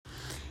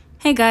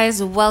Hey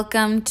guys,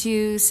 welcome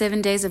to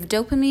 7 Days of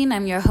Dopamine.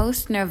 I'm your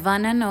host,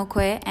 Nirvana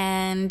Nokwe,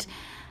 and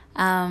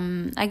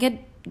I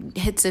get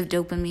hits of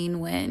dopamine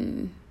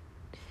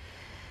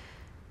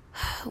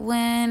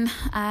when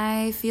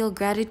I feel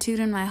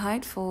gratitude in my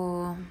heart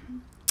for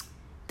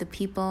the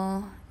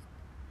people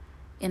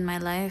in my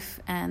life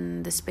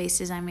and the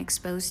spaces I'm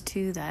exposed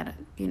to that,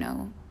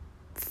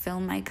 fill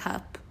my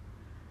cup.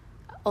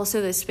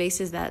 Also the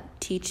spaces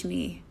that teach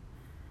me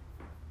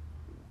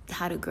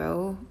how to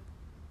grow.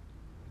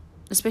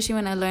 Especially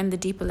when I learned the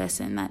deeper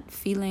lesson, that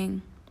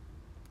feeling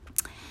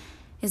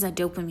is a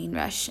dopamine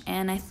rush.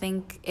 And I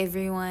think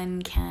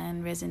everyone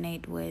can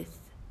resonate with,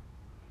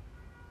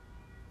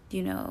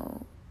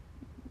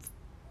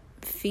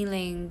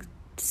 feeling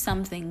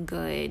something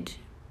good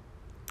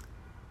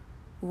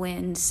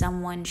when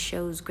someone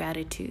shows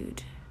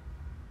gratitude.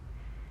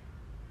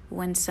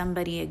 When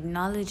somebody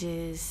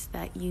acknowledges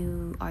that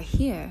you are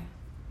here.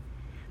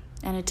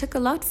 And it took a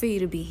lot for you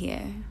to be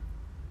here.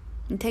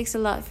 It takes a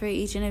lot for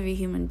each and every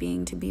human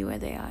being to be where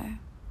they are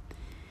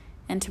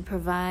and to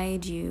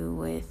provide you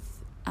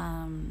with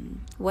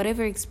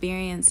whatever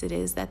experience it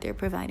is that they're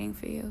providing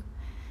for you,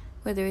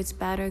 whether it's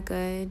bad or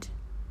good,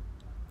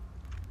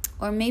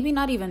 or maybe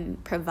not even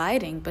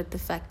providing, but the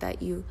fact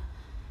that you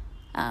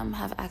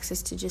have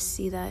access to just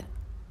see that.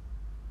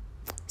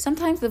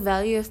 Sometimes the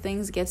value of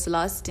things gets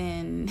lost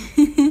in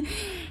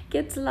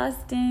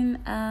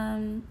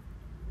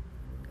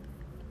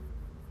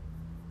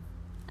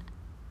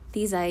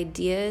these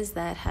ideas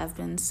that have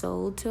been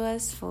sold to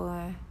us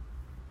for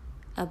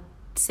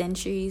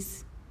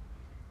centuries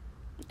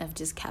of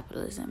just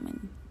capitalism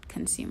and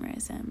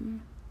consumerism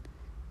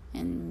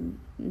and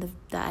the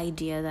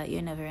idea that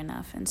you're never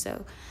enough. And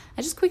so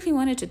I just quickly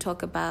wanted to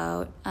talk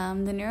about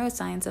the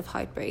neuroscience of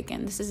heartbreak.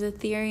 And this is a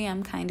theory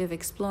I'm kind of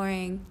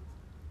exploring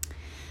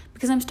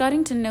because I'm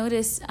starting to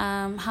notice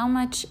how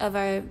much of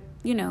our,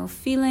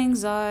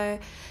 feelings are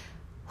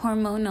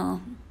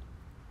hormonal.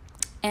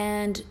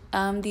 And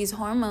these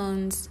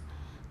hormones,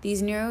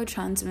 these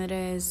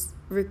neurotransmitters,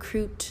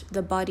 recruit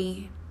the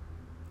body.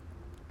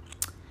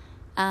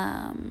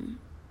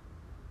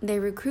 They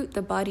recruit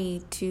the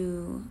body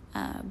to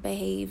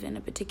behave in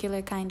a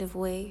particular kind of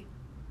way.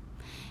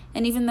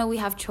 And even though we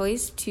have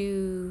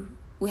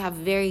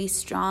very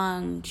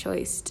strong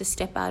choice to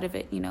step out of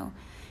it.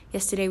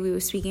 Yesterday we were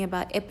speaking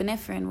about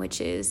epinephrine, which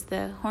is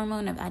the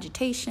hormone of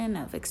agitation,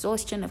 of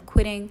exhaustion, of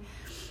quitting.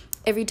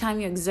 Every time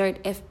you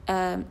exert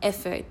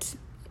effort,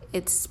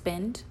 it's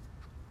spent.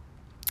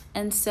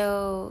 And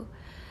so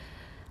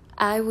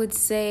I would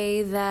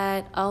say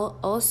that I'll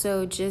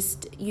also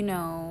just,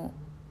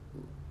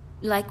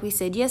 like we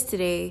said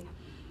yesterday,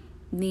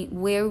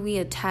 where we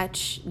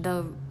attach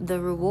the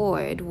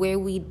reward, where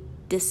we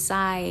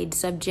decide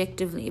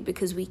subjectively,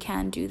 because we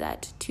can do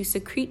that, to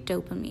secrete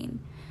dopamine,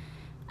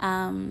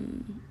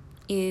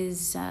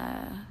 is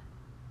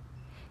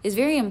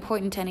very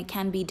important, and it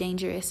can be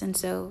dangerous. And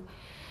so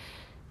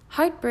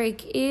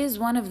heartbreak is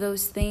one of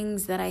those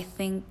things that I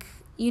think,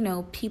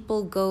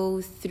 people go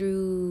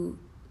through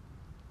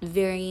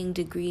varying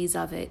degrees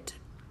of it.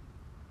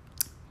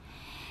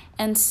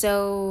 And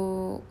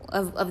so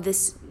of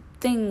this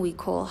thing we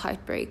call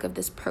heartbreak, of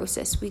this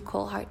process we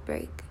call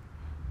heartbreak.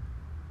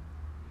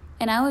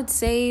 And I would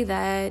say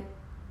that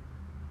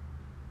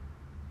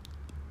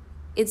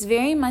it's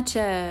very much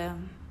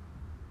when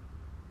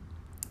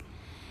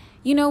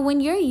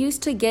you're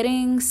used to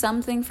getting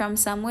something from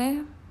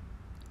somewhere,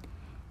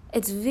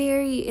 it's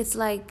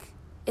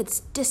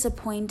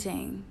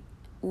disappointing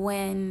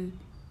when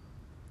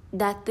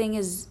that thing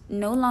is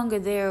no longer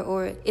there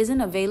or isn't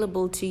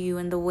available to you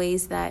in the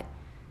ways that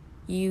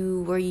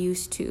you were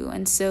used to.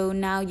 And so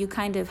now you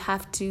kind of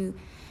have to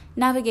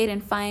navigate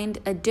and find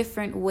a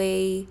different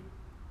way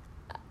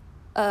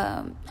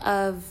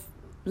of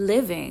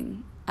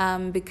living,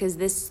 because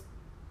this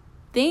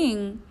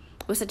thing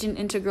was such an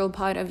integral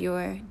part of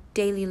your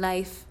daily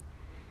life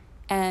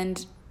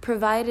and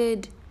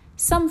provided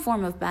some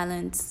form of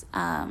balance,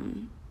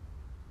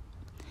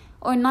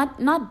 or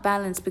not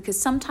balance, because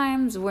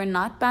sometimes we're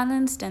not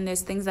balanced and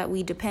there's things that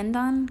we depend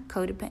on,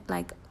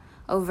 like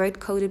overt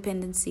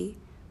codependency.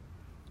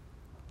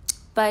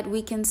 But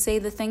we can say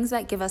the things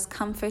that give us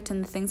comfort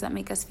and the things that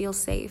make us feel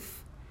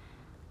safe.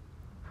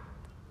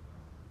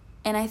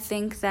 And I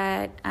think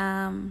that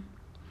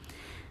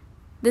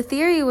the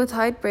theory with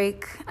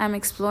heartbreak I'm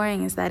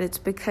exploring is that it's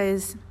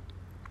because,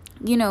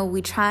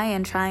 we try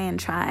and try and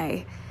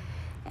try.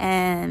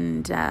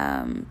 And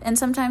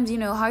sometimes,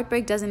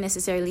 heartbreak doesn't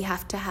necessarily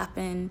have to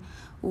happen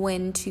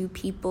when two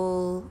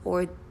people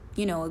or,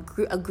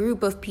 a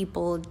group of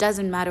people,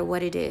 doesn't matter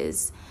what it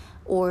is,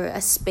 or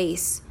a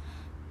space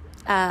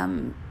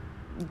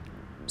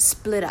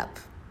split up.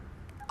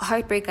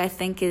 Heartbreak, I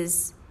think,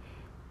 is,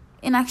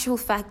 in actual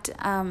fact,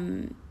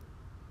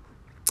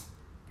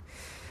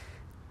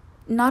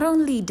 not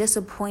only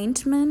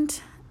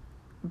disappointment,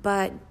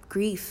 but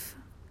grief.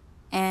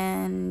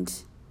 And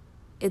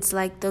it's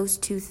like those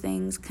two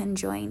things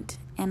conjoined.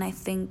 And I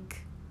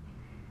think,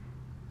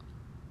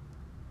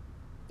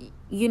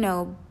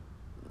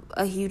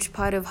 a huge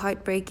part of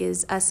heartbreak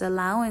is us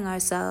allowing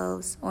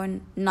ourselves or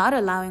not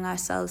allowing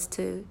ourselves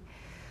to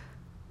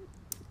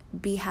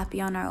be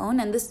happy on our own.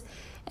 And this,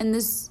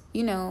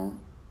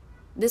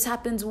 this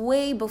happens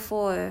way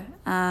before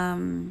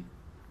the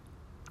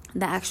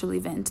actual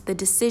event. The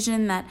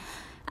decision that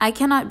I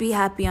cannot be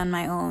happy on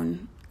my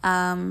own.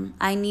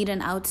 I need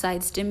an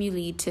outside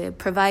stimuli to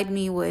provide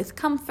me with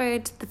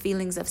comfort, the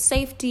feelings of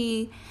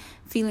safety,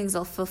 feelings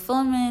of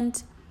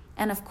fulfillment.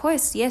 And of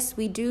course, yes,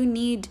 we do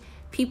need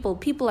people.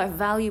 People are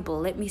valuable.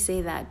 Let me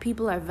say that.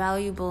 People are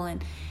valuable,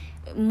 and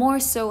more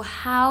so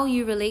how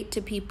you relate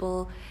to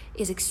people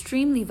is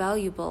extremely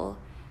valuable.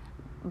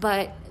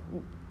 But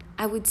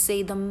I would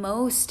say the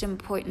most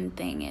important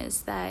thing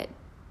is that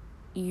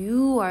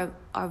you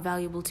are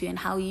valuable too, and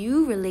how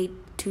you relate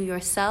to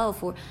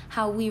yourself or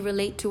how we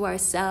relate to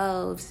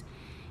ourselves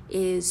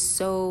is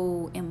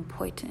so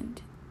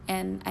important.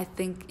 And I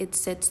think it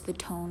sets the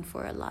tone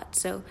for a lot.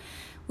 So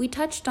we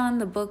touched on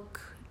the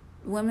book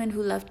Women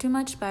Who Love Too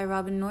Much by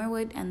Robin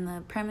Norwood, and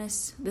the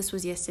premise, this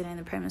was yesterday, and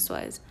the premise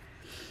was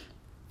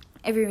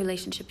every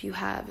relationship you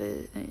have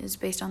is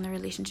based on the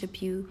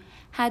relationship you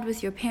had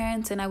with your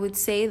parents. And I would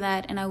say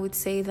that, and I would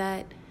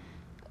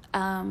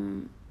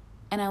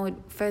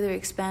further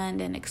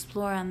expand and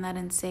explore on that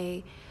and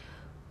say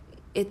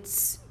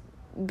it's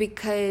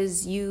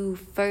because you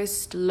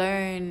first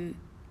learn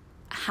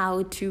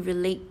how to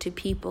relate to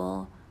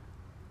people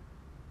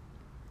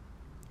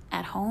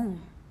at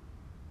home.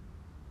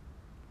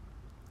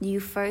 You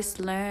first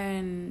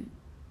learn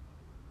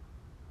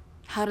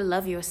how to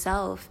love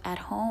yourself at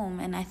home.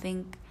 And I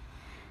think,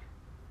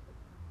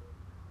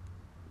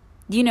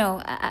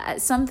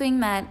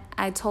 something that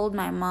I told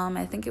my mom,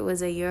 I think it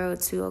was a year or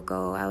two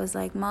ago, I was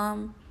like,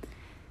 Mom,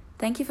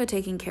 thank you for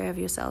taking care of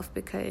yourself,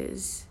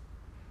 because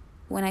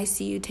when I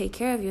see you take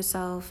care of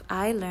yourself,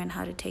 I learn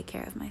how to take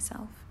care of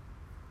myself.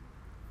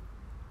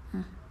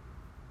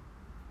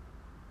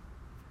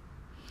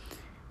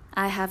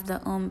 I have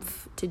the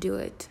oomph to do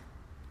it.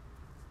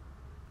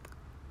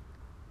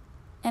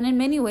 And in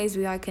many ways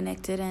we are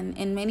connected, and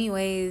in many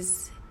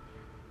ways,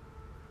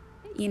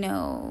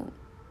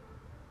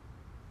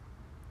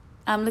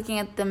 I'm looking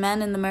at the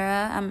man in the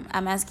mirror.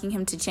 I'm asking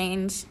him to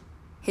change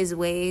his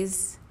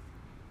ways.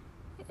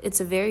 It's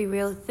a very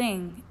real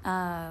thing.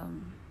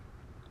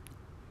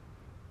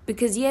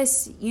 Because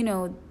yes,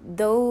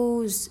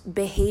 those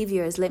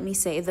behaviors, let me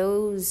say,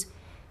 those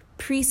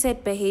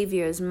preset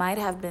behaviors might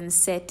have been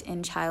set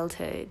in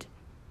childhood.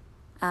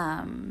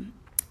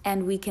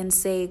 And we can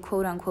say,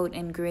 quote unquote,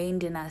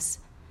 ingrained in us.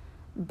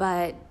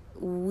 But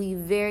we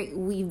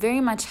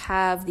very much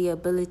have the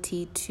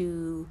ability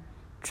to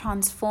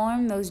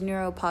transform those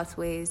neural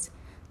pathways,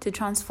 to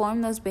transform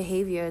those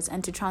behaviors,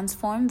 and to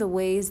transform the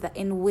ways that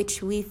in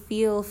which we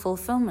feel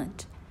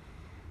fulfillment.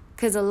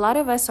 Because a lot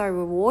of us are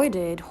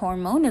rewarded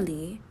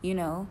hormonally,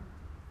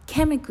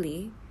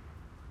 chemically,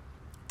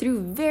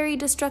 through very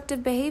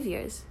destructive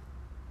behaviors.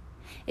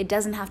 It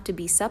doesn't have to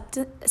be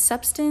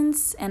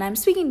substance. And I'm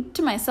speaking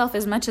to myself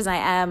as much as I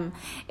am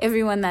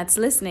everyone that's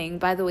listening.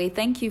 By the way,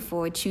 thank you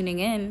for tuning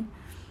in.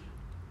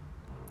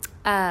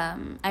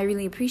 I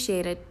really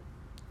appreciate it.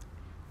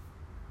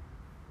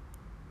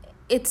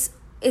 It's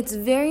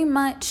very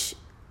much,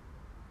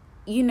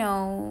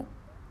 it's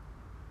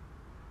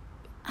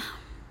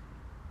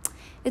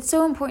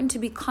so important to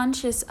be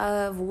conscious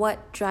of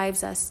what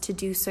drives us to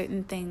do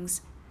certain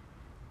things.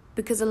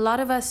 Because a lot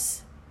of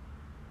us,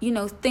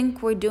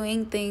 think we're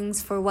doing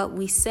things for what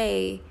we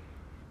say,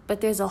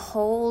 but there's a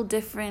whole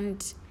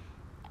different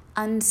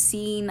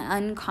unseen,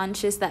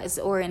 unconscious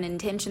or an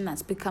intention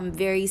that's become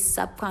very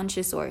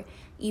subconscious or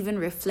even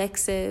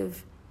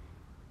reflexive,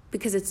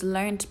 because it's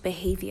learned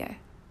behavior.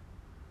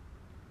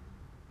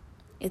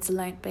 It's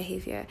learned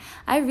behavior.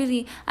 I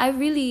really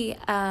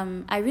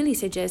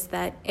suggest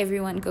that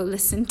everyone go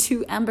listen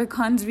to Amber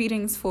Khan's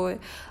readings for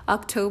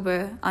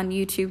October on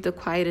YouTube, The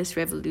Quietest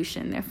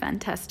Revolution. They're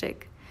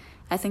fantastic.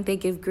 I think they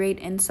give great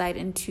insight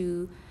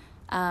into,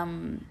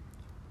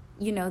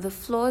 the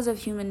flaws of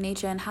human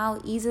nature and how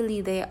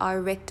easily they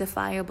are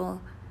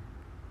rectifiable.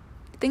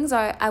 Things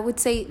are, I would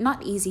say,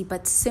 not easy,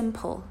 but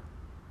simple.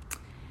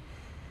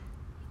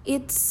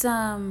 It's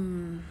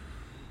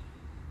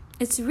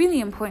really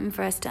important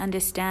for us to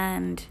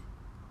understand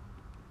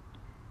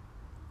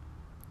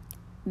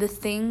the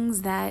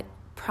things that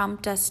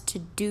prompt us to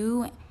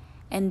do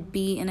and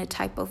be in a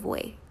type of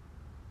way.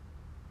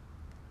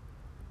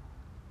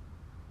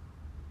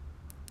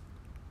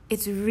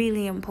 It's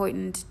really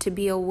important to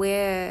be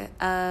aware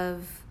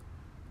of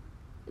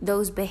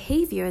those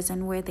behaviors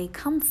and where they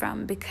come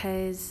from,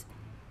 because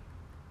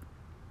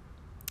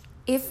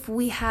if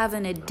we have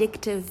an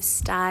addictive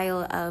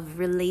style of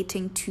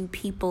relating to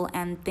people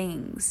and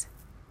things,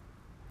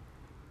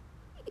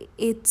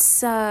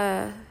 it's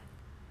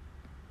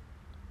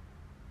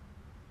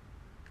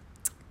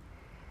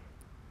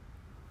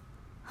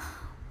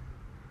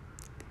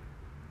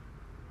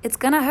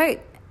gonna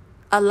hurt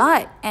a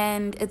lot,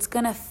 and it's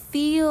gonna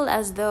feel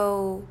as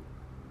though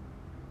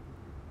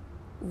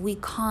we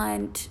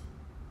can't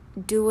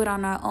do it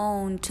on our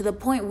own to the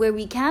point where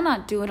we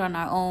cannot do it on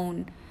our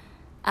own.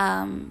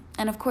 And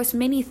of course,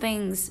 many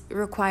things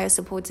require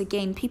supports.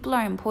 Again, people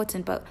are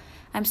important, but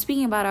I'm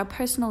speaking about our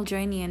personal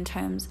journey in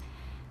terms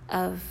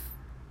of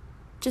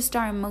just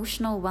our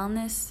emotional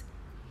wellness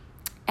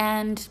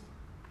and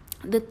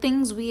the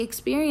things we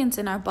experience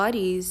in our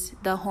bodies,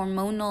 the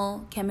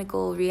hormonal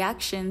chemical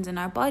reactions in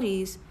our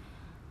bodies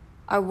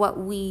are what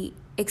we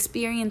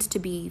experience to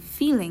be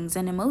feelings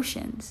and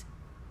emotions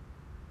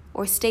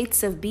or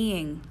states of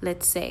being,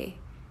 let's say.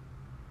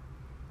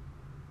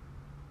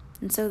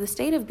 And so the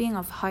state of being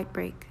of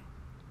heartbreak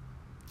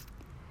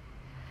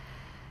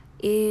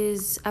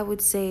is, I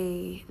would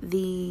say,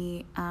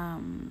 the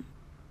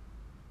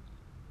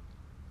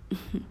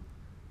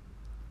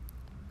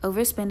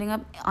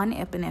overspending on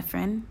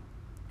epinephrine,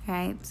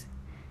 right?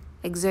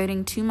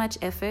 Exerting too much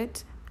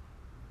effort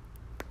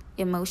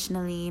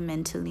emotionally,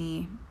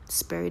 mentally,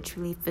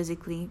 spiritually,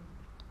 physically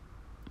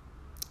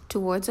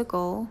towards a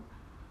goal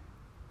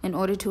in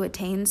order to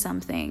attain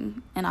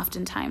something. And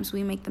oftentimes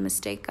we make the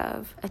mistake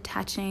of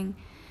attaching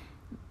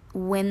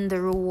when the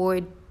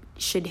reward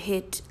should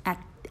hit at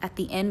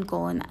the end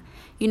goal. And,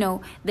 you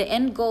know, the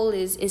end goal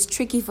is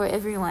tricky for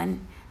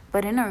everyone.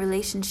 But in a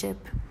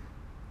relationship,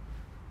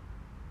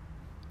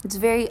 it's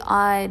very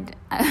odd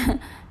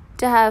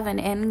to have an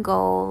end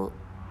goal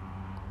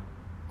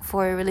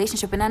for a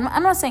relationship. And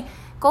I'm not saying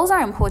goals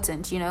are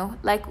important, you know,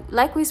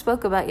 like we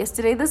spoke about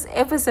yesterday. This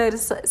episode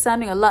is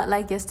sounding a lot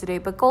like yesterday,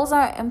 but goals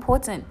are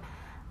important.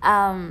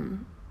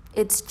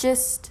 It's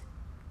just,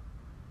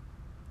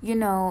 you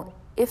know,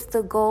 if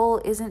the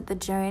goal isn't the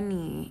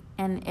journey,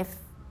 and if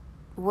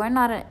we're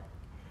not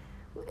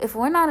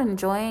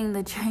enjoying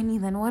the journey,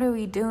 then what are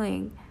we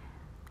doing?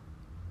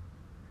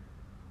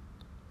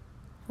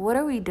 What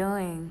are we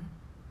doing?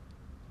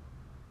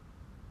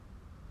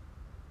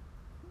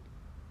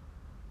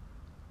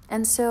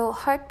 And so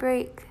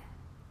heartbreak,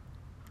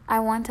 I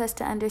want us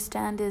to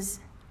understand, is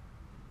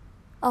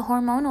a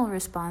hormonal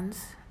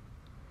response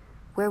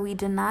where we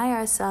deny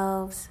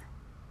ourselves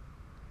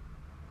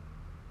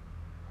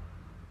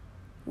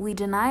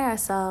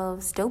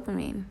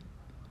dopamine.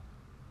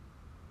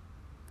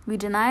 We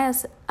deny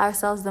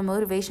ourselves the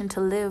motivation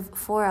to live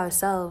for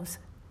ourselves.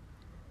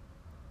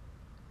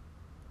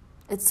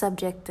 It's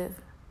subjective.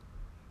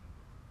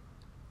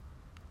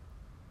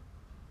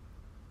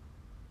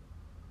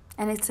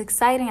 And it's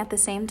exciting at the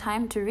same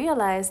time to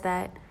realize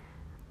that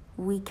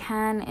we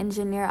can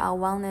engineer our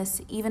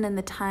wellness even in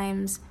the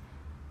times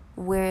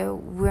where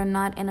we're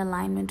not in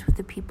alignment with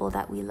the people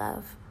that we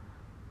love.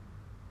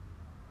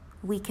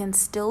 We can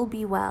still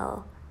be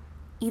well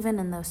even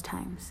in those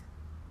times.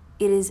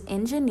 It is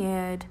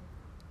engineered.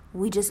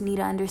 We just need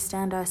to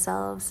understand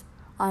ourselves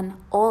on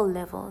all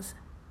levels.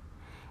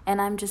 And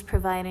I'm just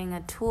providing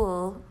a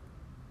tool,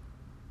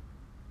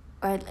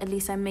 or at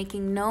least I'm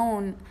making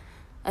known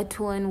a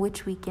tool in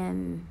which we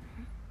can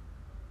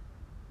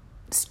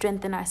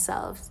strengthen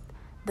ourselves.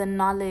 The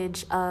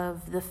knowledge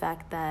of the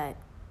fact that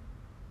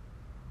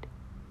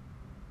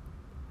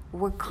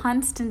we're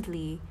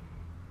constantly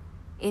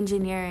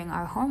engineering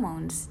our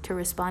hormones to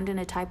respond in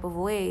a type of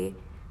way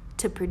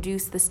to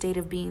produce the state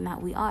of being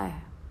that we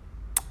are.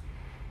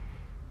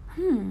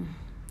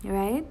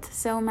 Right?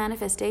 So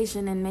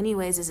manifestation in many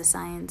ways is a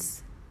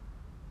science.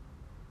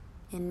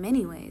 In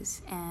many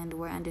ways. And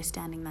we're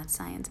understanding that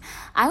science.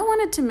 I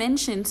wanted to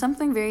mention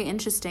something very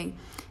interesting.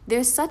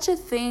 There's such a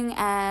thing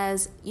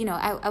as, you know,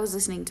 I was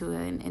listening to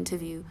an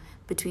interview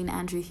between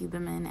Andrew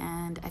Huberman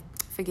and,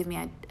 forgive me,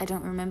 I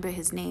don't remember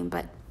his name,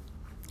 but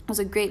it was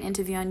a great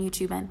interview on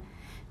YouTube. And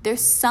there's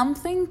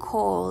something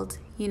called,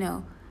 you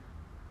know,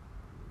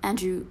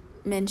 Andrew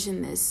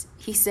mentioned this.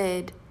 He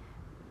said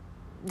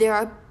there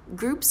are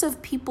groups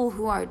of people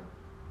who are,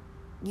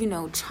 you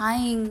know,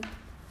 trying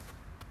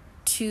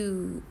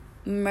to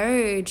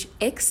merge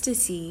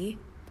ecstasy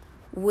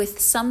with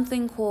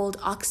something called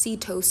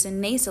oxytocin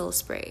nasal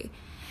spray.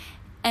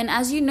 And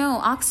as you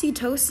know,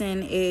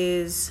 oxytocin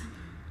is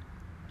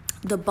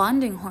the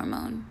bonding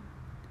hormone.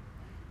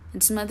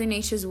 It's Mother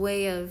Nature's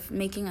way of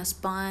making us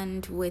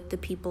bond with the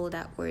people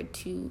that we're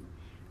to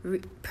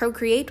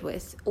procreate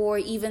with, or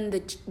even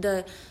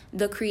the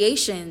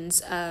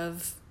creations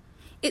of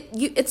it.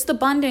 It's the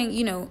bonding,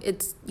 you know,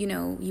 it's, you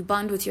know, you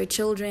bond with your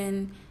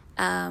children,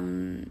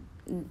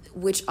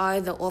 which are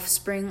the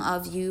offspring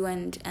of you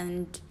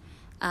and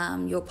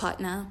your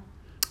partner,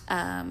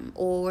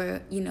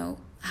 or, you know,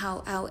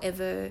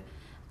 however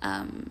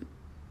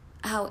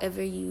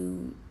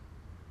you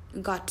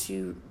got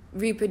to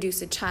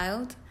reproduce a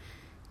child.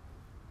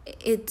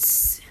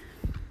 It's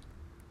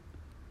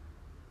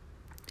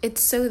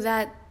so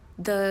that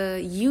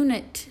the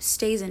unit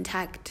stays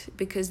intact,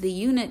 because the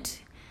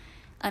unit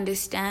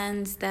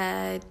understands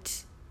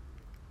that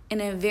in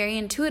a very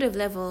intuitive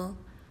level,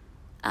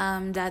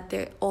 that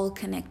they're all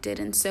connected.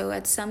 And so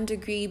at some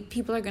degree,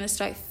 people are going to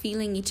start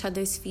feeling each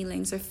other's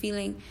feelings, or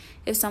feeling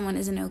if someone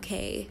isn't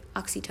okay.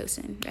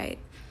 Oxytocin, right?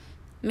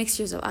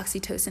 Mixtures of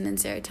oxytocin and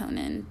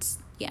serotonin.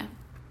 Yeah.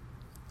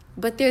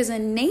 But there's a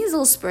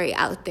nasal spray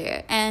out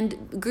there,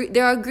 and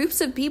there are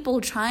groups of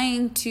people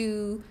trying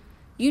to,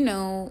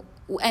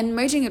 and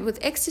merging it with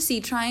ecstasy,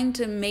 trying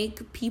to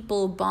make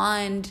people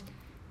bond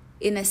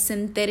in a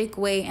synthetic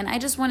way. And I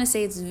just want to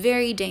say it's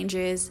very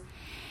dangerous.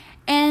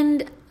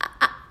 And,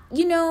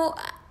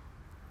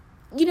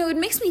 it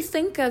makes me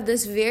think of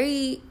this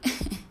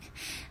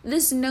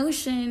this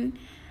notion.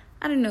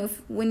 I don't know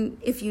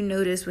if you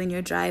notice when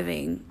you're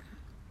driving,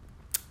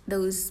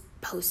 those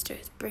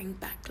posters, bring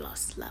back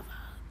lost lover,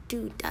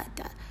 do da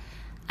da.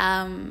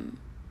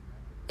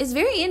 It's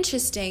very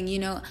interesting,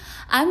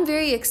 I'm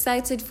very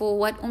excited for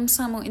what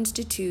Umsamo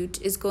Institute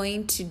is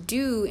going to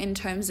do in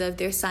terms of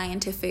their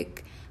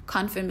scientific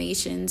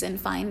confirmations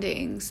and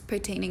findings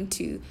pertaining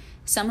to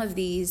some of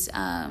these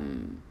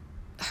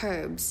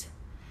herbs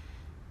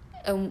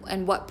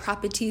and what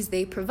properties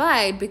they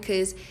provide.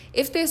 Because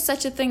if there's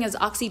such a thing as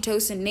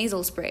oxytocin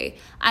nasal spray,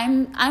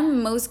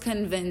 I'm most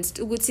convinced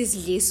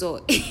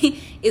yeso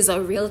is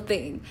a real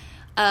thing.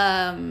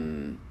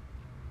 And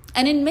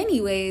in many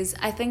ways,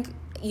 I think,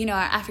 our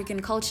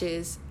African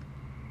cultures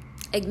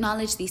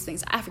acknowledge these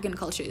things. African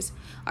cultures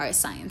are a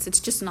science. It's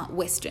just not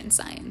Western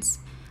science.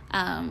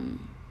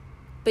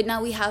 But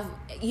now we have,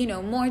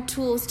 more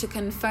tools to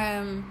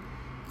confirm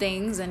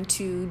things and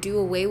to do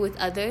away with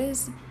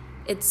others.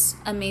 It's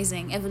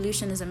amazing.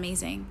 Evolution is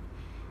amazing.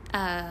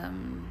 But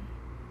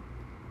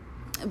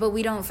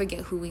we don't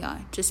forget who we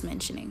are. Just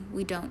mentioning.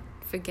 We don't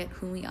forget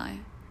who we are.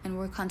 And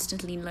we're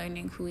constantly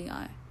learning who we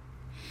are.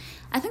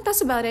 I think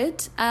that's about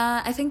it.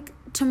 I think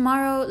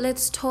tomorrow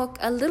let's talk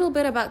a little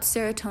bit about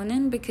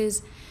serotonin,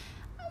 because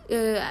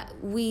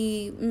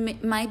we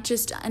might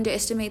just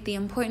underestimate the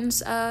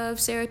importance of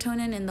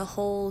serotonin in the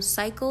whole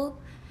cycle.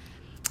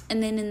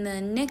 And then in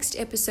the next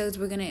episodes,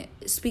 we're going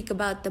to speak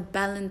about the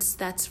balance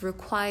that's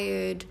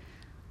required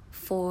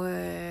for,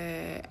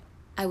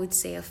 I would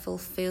say, a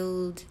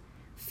fulfilled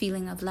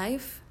feeling of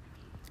life.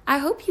 I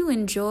hope you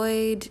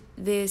enjoyed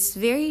this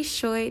very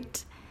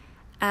short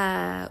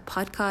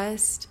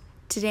podcast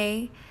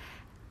today.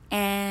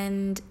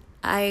 And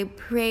I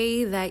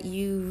pray that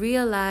you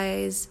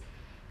realize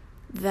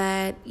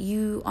that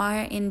you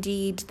are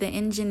indeed the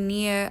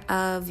engineer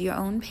of your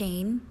own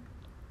pain,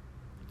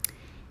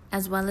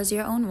 as well as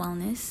your own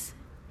wellness.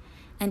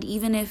 And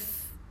even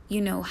if,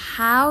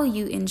 how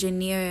you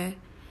engineer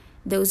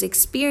those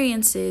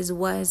experiences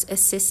was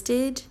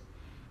assisted,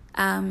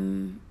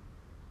 even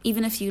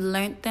if you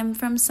learned them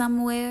from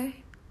somewhere,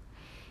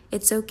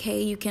 it's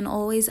okay. You can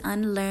always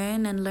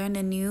unlearn and learn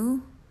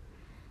anew.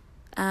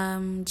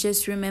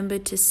 Just remember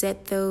to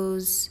set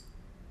those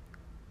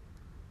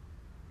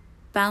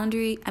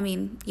boundaries,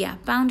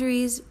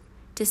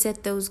 to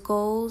set those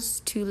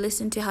goals, to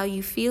listen to how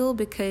you feel,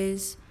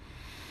 because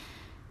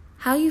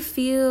how you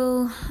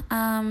feel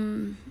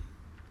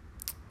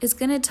is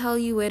going to tell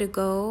you where to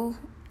go.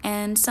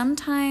 And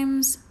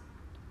sometimes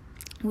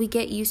we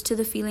get used to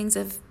the feelings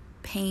of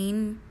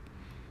pain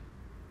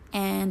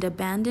and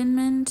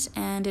abandonment,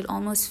 and it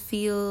almost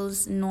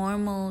feels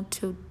normal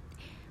to,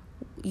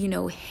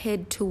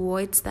 head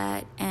towards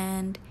that.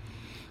 And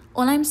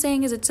all I'm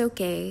saying is it's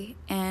okay.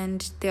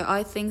 And there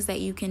are things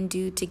that you can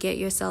do to get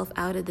yourself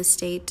out of the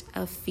state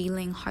of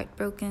feeling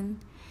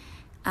heartbroken.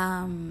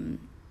 There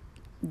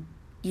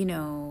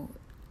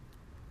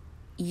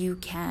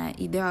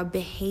are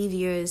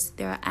behaviors,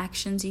 there are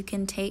actions you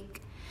can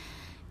take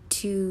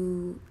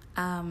to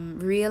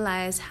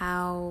realize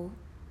how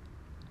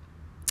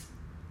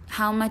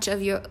much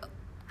of your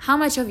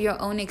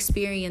own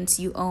experience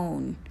you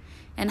own,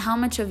 and how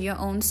much of your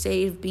own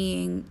state of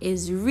being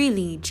is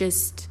really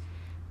just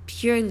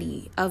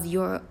purely of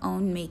your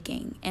own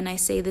making. And I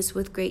say this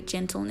with great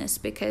gentleness,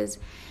 because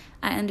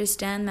I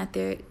understand that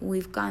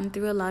we've gone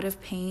through a lot of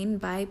pain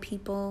by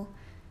people,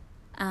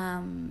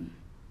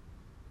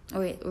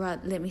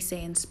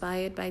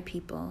 inspired by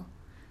people.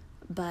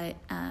 But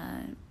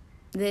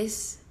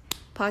this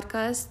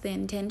podcast, the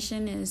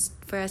intention is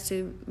for us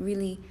to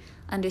really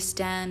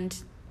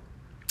understand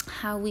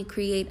how we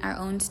create our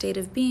own state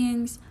of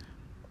beings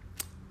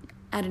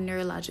at a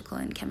neurological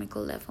and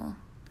chemical level,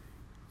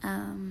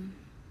 and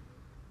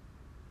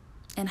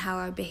how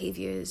our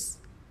behaviors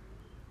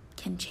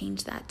can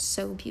change that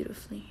so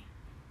beautifully.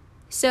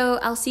 So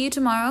I'll see you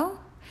tomorrow.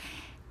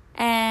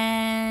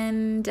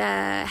 And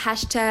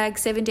hashtag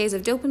 7 Days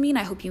of Dopamine.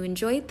 I hope you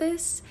enjoyed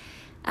this.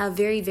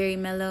 Very, very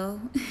mellow.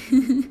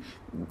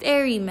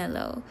 Very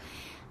mellow.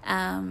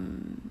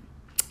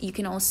 You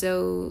can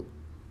also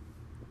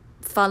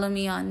follow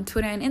me on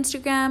Twitter and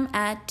Instagram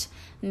at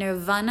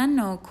Nirvana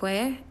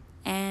Nokwe.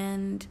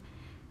 And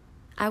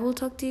I will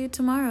talk to you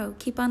tomorrow.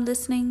 Keep on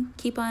listening.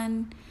 Keep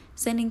on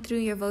sending through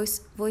your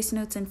voice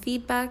notes and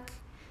feedback.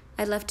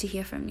 I'd love to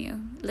hear from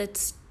you.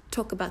 Let's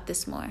talk about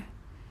this more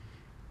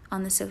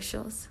on the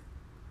socials.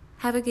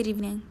 Have a good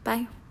evening.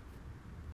 Bye.